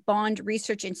Animal Bond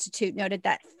Research Institute noted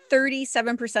that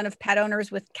 37% of pet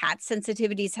owners with cat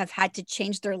sensitivities have had to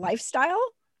change their lifestyle.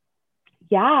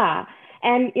 Yeah.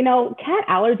 And, cat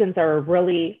allergens are a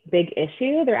really big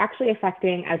issue. They're actually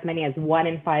affecting as many as 1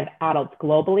 in 5 adults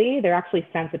globally. They're actually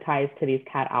sensitized to these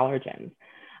cat allergens.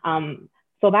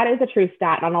 So that is a true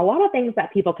stat. And a lot of things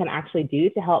that people can actually do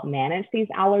to help manage these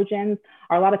allergens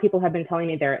are, a lot of people have been telling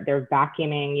me they're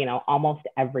vacuuming, almost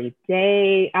every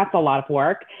day. That's a lot of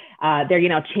work.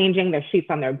 They're, changing their sheets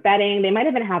on their bedding. They might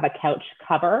even have a couch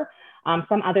cover.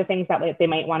 Some other things that they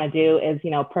might want to do is,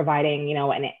 providing,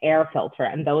 an air filter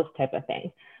and those type of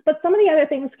things. But some of the other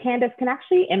things, Candace, can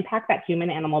actually impact that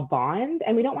human-animal bond.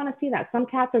 And we don't want to see that. Some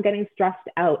cats are getting stressed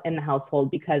out in the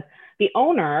household because the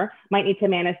owner might need to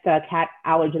manage the cat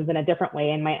allergens in a different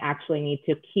way and might actually need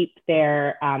to keep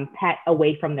their pet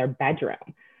away from their bedroom.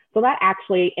 So that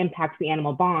actually impacts the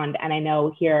animal bond. And I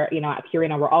know here, at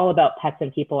Purina, we're all about pets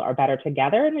and people are better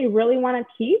together. And we really want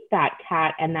to keep that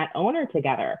cat and that owner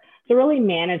together. So really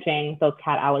managing those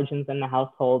cat allergens in the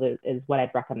household is what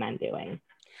I'd recommend doing.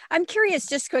 I'm curious,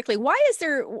 just quickly, why is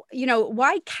there,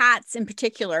 why cats in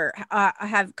particular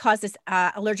have caused this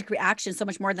allergic reaction so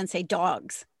much more than, say,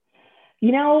 dogs?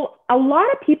 A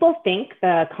lot of people think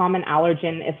the common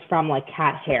allergen is from like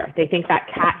cat hair. They think that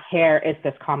cat hair is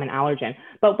this common allergen.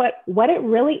 But what it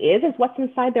really is what's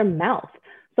inside their mouth.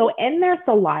 So in their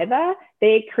saliva,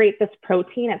 they create this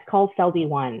protein. It's called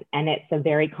FeLD1, and it's a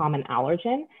very common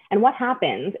allergen. And what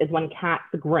happens is when cats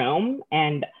groom,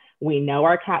 and we know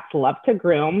our cats love to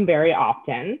groom very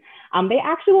often, they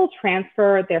actually will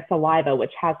transfer their saliva,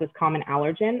 which has this common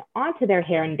allergen, onto their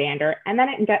hair and dander. And then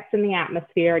it gets in the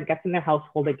atmosphere, it gets in their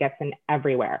household, it gets in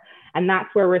everywhere. And that's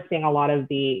where we're seeing a lot of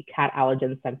the cat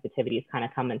allergen sensitivities kind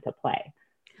of come into play.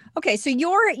 Okay, so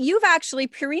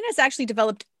Purina's actually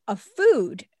developed a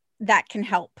food that can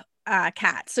help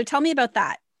cats. So tell me about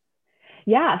that.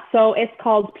 Yeah, so it's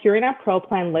called Purina Pro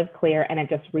Plan Live Clear, and it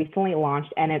just recently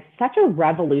launched, and it's such a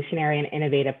revolutionary and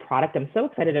innovative product. I'm so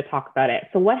excited to talk about it.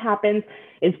 So what happens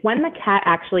is when the cat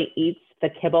actually eats the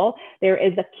kibble, there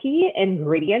is a key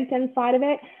ingredient inside of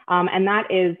it, and that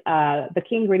is the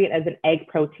key ingredient is an egg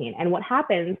protein. And what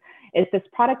happens is this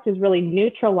product is really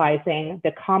neutralizing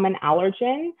the common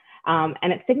allergen,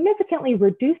 and it significantly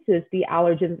reduces the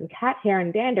allergens in cat hair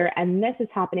and dander, and this is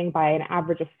happening by an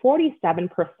average of 47%.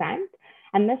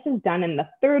 And this is done in the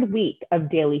 3rd week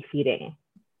of daily feeding.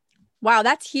 Wow,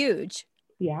 that's huge.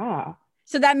 Yeah.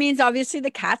 So that means obviously the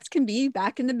cats can be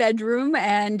back in the bedroom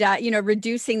and,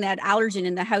 reducing that allergen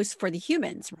in the house for the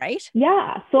humans, right?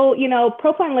 Yeah. So,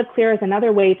 Propline Live Clear is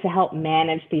another way to help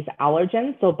manage these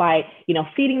allergens. So by,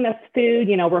 feeding this food,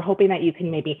 we're hoping that you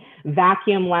can maybe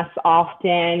vacuum less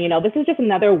often. This is just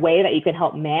another way that you can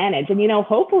help manage. And,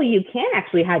 hopefully you can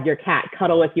actually have your cat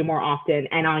cuddle with you more often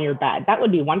and on your bed. That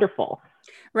would be wonderful.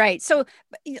 Right. So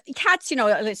cats,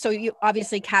 so you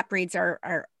obviously cat breeds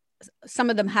are some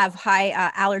of them have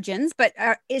high allergens, but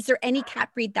is there any cat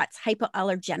breed that's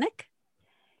hypoallergenic?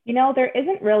 There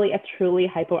isn't really a truly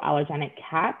hypoallergenic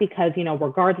cat because,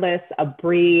 regardless of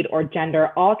breed or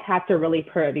gender, all cats are really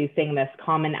producing this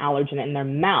common allergen in their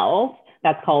mouth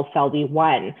that's called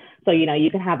FeLD1. So,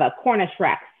 you can have a Cornish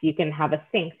Rex, you can have a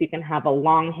Sphinx, you can have a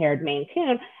long-haired Maine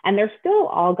Coon, and they're still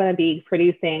all going to be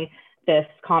producing this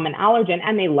common allergen,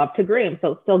 and they love to groom.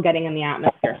 So it's still getting in the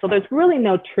atmosphere. So there's really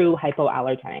no true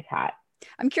hypoallergenic cat.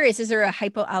 I'm curious, is there a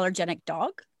hypoallergenic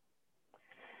dog?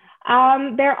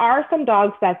 There are some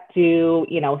dogs that do,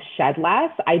 shed less.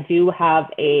 I do have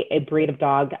a breed of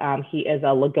dog. He is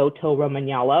a Lagotto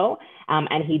Romagnolo,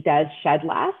 and he does shed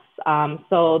less.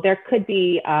 So there could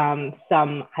be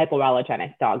some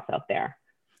hypoallergenic dogs out there.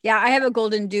 Yeah, I have a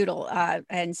golden doodle,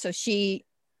 and so she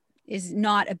is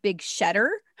not a big shedder.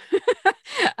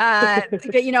 But,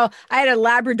 I had a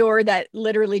Labrador that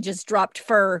literally just dropped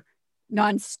fur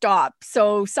nonstop.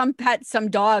 So some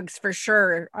dogs for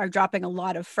sure are dropping a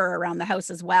lot of fur around the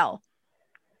house as well.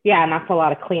 Yeah, and that's a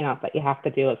lot of cleanup that you have to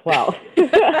do as well.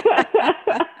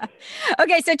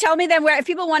 Okay, so tell me then, where if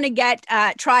people want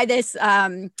to try this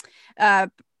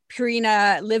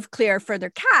Purina Live Clear for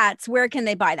their cats, where can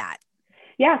they buy that?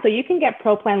 Yeah, so you can get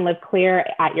ProPlan Live Clear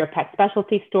at your pet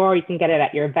specialty store. You can get it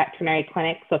at your veterinary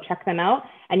clinic. So check them out.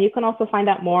 And you can also find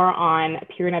out more on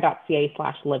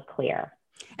purina.ca/liveclear.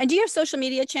 And do you have social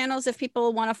media channels if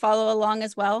people want to follow along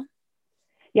as well?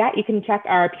 Yeah, you can check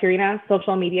our Purina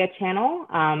social media channel.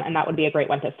 And that would be a great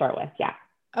one to start with. Yeah.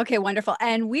 Okay, wonderful.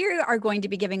 And we are going to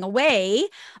be giving away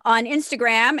on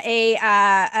Instagram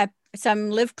some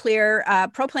Live Clear,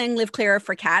 ProPlan Live Clear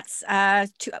for cats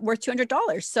worth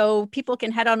 $200. So people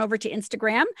can head on over to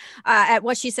Instagram at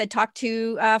What She Said Talk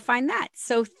to find that.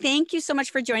 So thank you so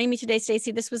much for joining me today,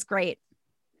 Stacey. This was great.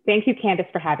 Thank you, Candace,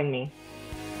 for having me.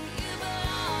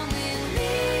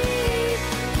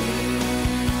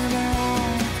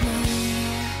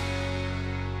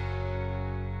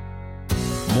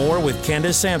 More with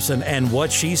Candace Sampson and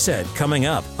What She Said coming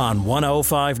up on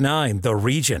 105.9 The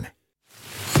Region.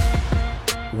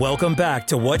 Welcome back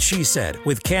to What She Said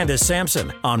with Candace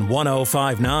Sampson on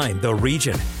 105.9 The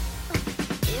Region.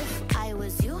 If I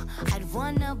was you, I'd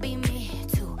wanna be me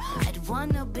too. I'd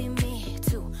wanna be me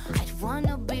too. I'd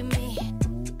wanna be me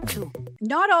too.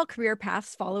 Not all career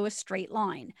paths follow a straight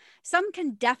line. Some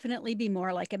can definitely be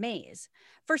more like a maze.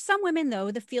 For some women,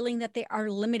 though, the feeling that they are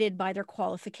limited by their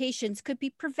qualifications could be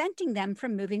preventing them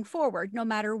from moving forward, no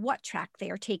matter what track they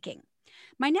are taking.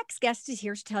 My next guest is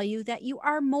here to tell you that you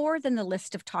are more than the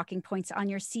list of talking points on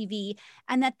your CV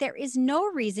and that there is no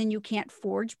reason you can't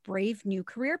forge brave new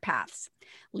career paths.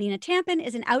 Lena Tampin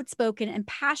is an outspoken and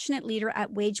passionate leader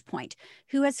at WagePoint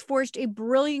who has forged a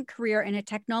brilliant career in a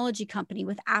technology company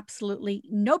with absolutely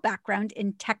no background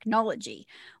in technology.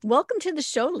 Welcome to the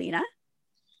show, Lena.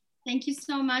 Thank you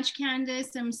so much,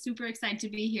 Candace. I'm super excited to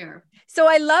be here. So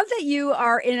I love that you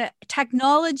are in a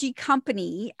technology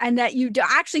company and that you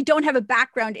actually don't have a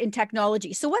background in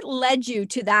technology. So what led you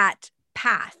to that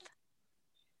path?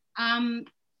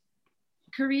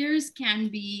 Careers can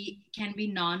be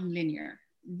non-linear.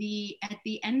 At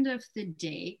the end of the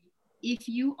day, if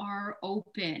you are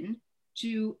open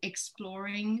to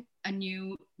exploring a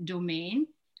new domain,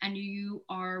 and you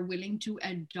are willing to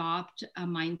adopt a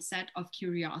mindset of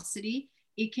curiosity,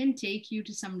 it can take you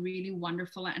to some really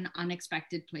wonderful and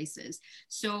unexpected places.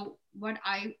 So what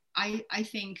I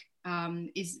think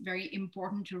is very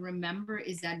important to remember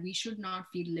is that we should not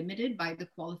feel limited by the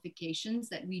qualifications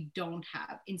that we don't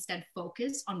have. Instead,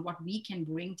 focus on what we can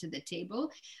bring to the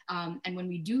table. And when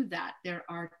we do that, there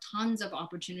are tons of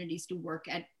opportunities to work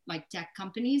at like tech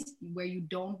companies where you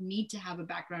don't need to have a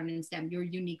background in STEM. Your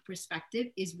unique perspective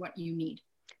is what you need.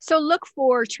 So look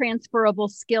for transferable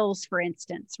skills, for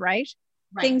instance, right?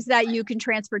 Things that you can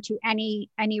transfer to any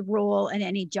role and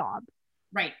any job.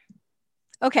 Right.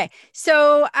 Okay.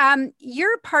 So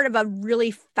you're part of a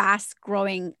really fast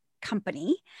growing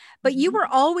company, but you were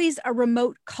always a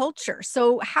remote culture.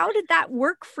 So how did that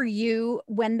work for you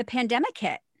when the pandemic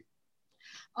hit?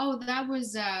 Oh, that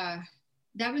was,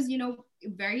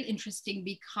 very interesting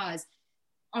because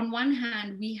on one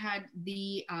hand, we had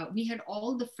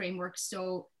all the frameworks.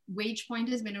 So WagePoint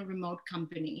has been a remote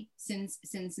company since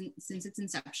its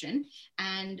inception,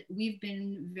 and we've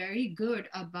been very good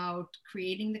about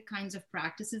creating the kinds of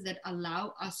practices that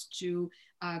allow us to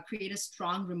create a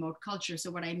strong remote culture.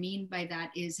 So what I mean by that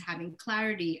is having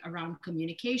clarity around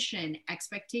communication,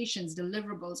 expectations,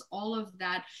 deliverables, all of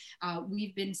that.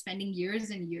 We've been spending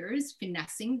years and years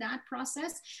finessing that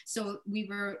process. So we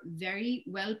were very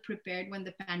well prepared when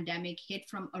the pandemic hit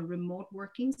from a remote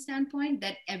working standpoint,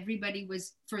 that everybody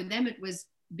was, for them, it was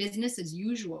business as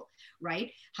usual,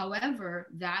 right? However,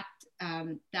 that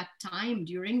time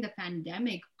during the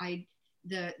pandemic,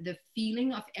 the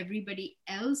feeling of everybody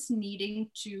else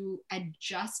needing to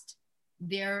adjust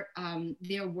their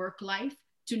work life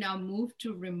to now move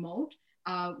to remote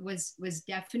was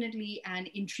definitely an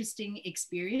interesting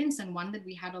experience, and one that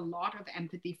we had a lot of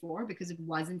empathy for, because it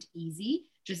wasn't easy,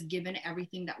 just given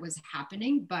everything that was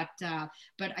happening. But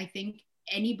I think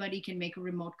anybody can make a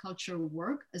remote culture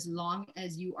work as long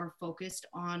as you are focused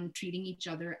on treating each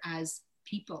other as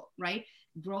people, right?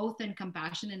 Growth and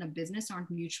compassion in a business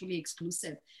aren't mutually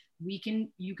exclusive. You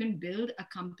can build a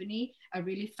company, a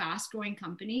really fast growing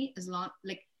company, as long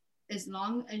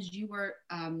as you are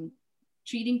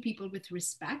treating people with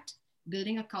respect.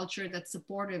 Building a culture that's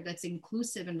supportive, that's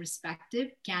inclusive and respectful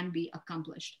can be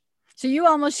accomplished. So you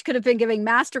almost could have been giving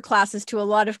master classes to a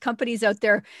lot of companies out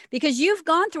there, because you've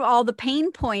gone through all the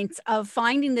pain points of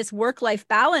finding this work-life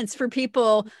balance for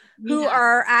people who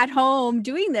are at home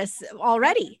doing this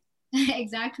already.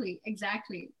 Exactly.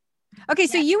 Okay,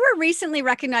 so you were recently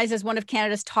recognized as one of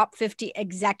Canada's top 50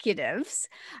 executives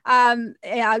in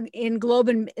the Globe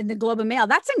and Mail.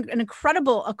 That's an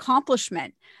incredible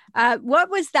accomplishment. What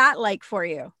was that like for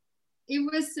you? It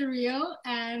was surreal,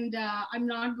 and I'm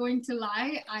not going to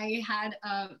lie. I had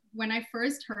when I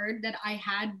first heard that I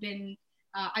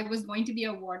was going to be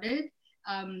awarded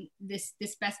this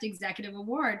Best Executive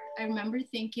Award, I remember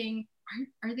thinking,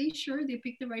 are they sure they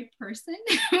picked the right person?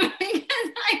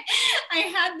 Because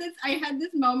I had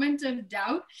this moment of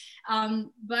doubt,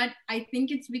 but I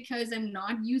think it's because I'm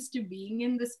not used to being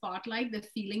in the spotlight. The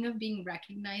feeling of being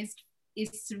recognized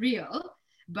is surreal.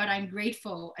 But I'm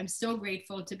grateful. I'm so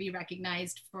grateful to be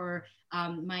recognized for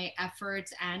my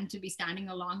efforts and to be standing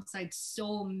alongside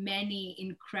so many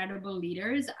incredible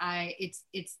leaders.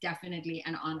 It's definitely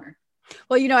an honor.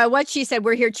 Well, what she said,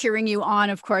 we're here cheering you on,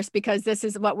 of course, because this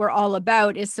is what we're all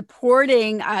about, is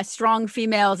supporting strong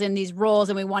females in these roles.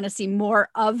 And we want to see more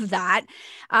of that.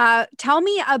 Tell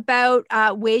me about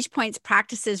WagePoint's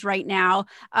practices right now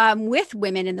with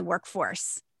women in the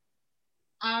workforce.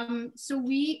 So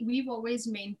we've always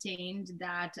maintained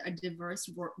that a diverse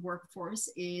workforce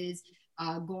is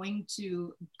going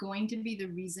to be the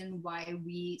reason why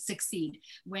we succeed.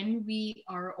 When we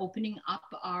are opening up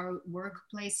our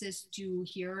workplaces to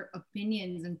hear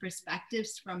opinions and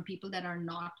perspectives from people that are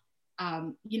not,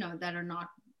 that are not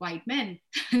white men,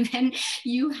 then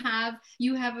you have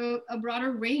a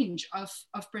broader range of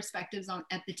perspectives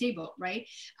at the table, right?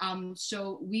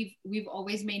 So we've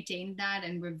always maintained that,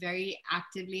 and we're very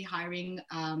actively hiring.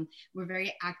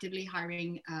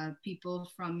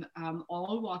 People from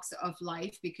all walks of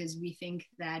life, because we think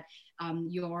that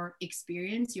your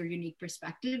experience, your unique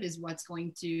perspective, is what's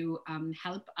going to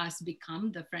help us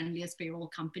become the friendliest payroll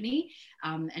company.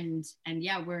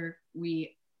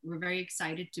 We're very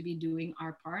excited to be doing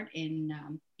our part in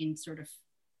sort of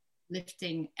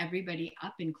lifting everybody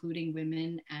up, including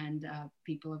women and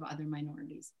people of other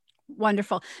minorities.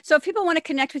 Wonderful. So if people want to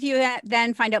connect with you,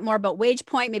 then find out more about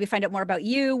WagePoint, maybe find out more about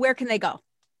you, where can they go?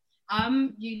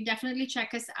 You definitely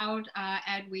check us out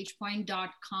at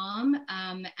wagepoint.com.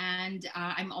 And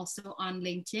I'm also on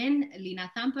LinkedIn, Lena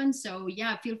Thampan. So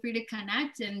yeah, feel free to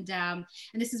connect. And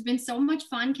this has been so much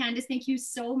fun. Candice, thank you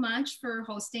so much for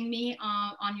hosting me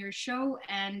on your show.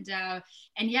 And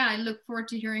yeah, I look forward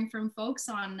to hearing from folks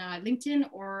on LinkedIn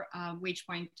or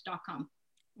wagepoint.com.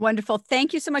 Wonderful.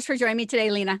 Thank you so much for joining me today,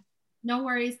 Lena. No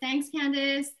worries. Thanks,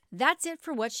 Candice. That's it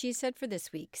for What She Said for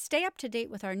this week. Stay up to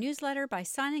date with our newsletter by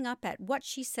signing up at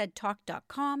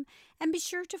whatshesaidtalk.com, and be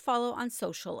sure to follow on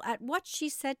social at What She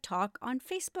Said Talk on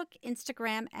Facebook,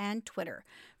 Instagram, and Twitter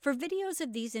for videos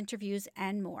of these interviews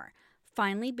and more.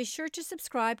 Finally, be sure to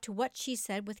subscribe to What She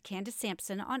Said with Candace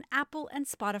Sampson on Apple and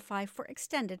Spotify for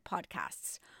extended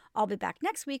podcasts. I'll be back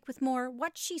next week with more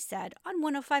What She Said on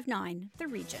 105.9 The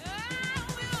Region.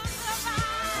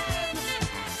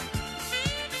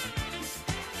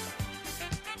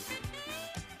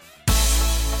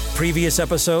 Previous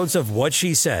episodes of What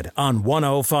She Said on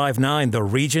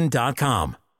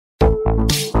 1059theregion.com.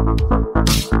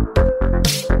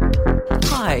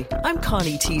 Hi, I'm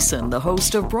Connie Thiessen, the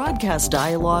host of Broadcast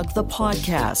Dialogue, the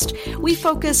podcast. We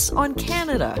focus on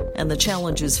Canada and the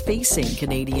challenges facing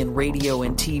Canadian radio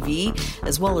and TV,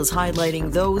 as well as highlighting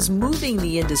those moving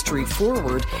the industry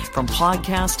forward from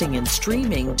podcasting and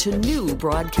streaming to new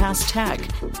broadcast tech.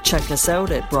 Check us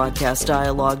out at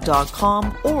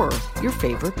broadcastdialogue.com or your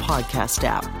favorite podcast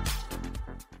app.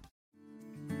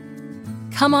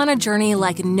 Come on a journey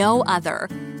like no other,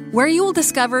 where you will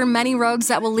discover many roads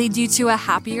that will lead you to a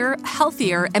happier,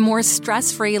 healthier, and more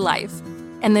stress-free life.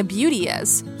 And the beauty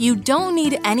is, you don't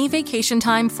need any vacation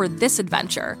time for this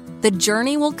adventure. The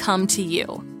journey will come to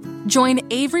you. Join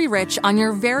Avery Rich on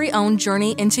your very own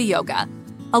journey into yoga.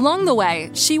 Along the way,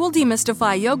 she will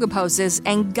demystify yoga poses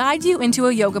and guide you into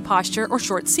a yoga posture or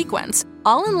short sequence,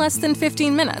 all in less than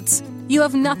 15 minutes. You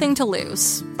have nothing to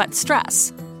lose but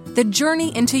stress. The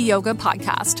Journey into Yoga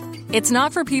podcast. It's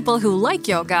not for people who like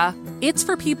yoga, it's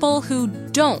for people who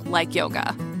don't like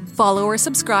yoga. Follow or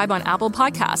subscribe on Apple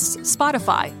Podcasts,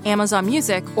 Spotify, Amazon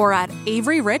Music, or at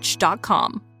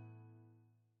averyrich.com.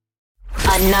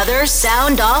 Another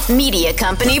Sound Off Media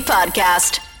Company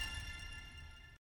podcast.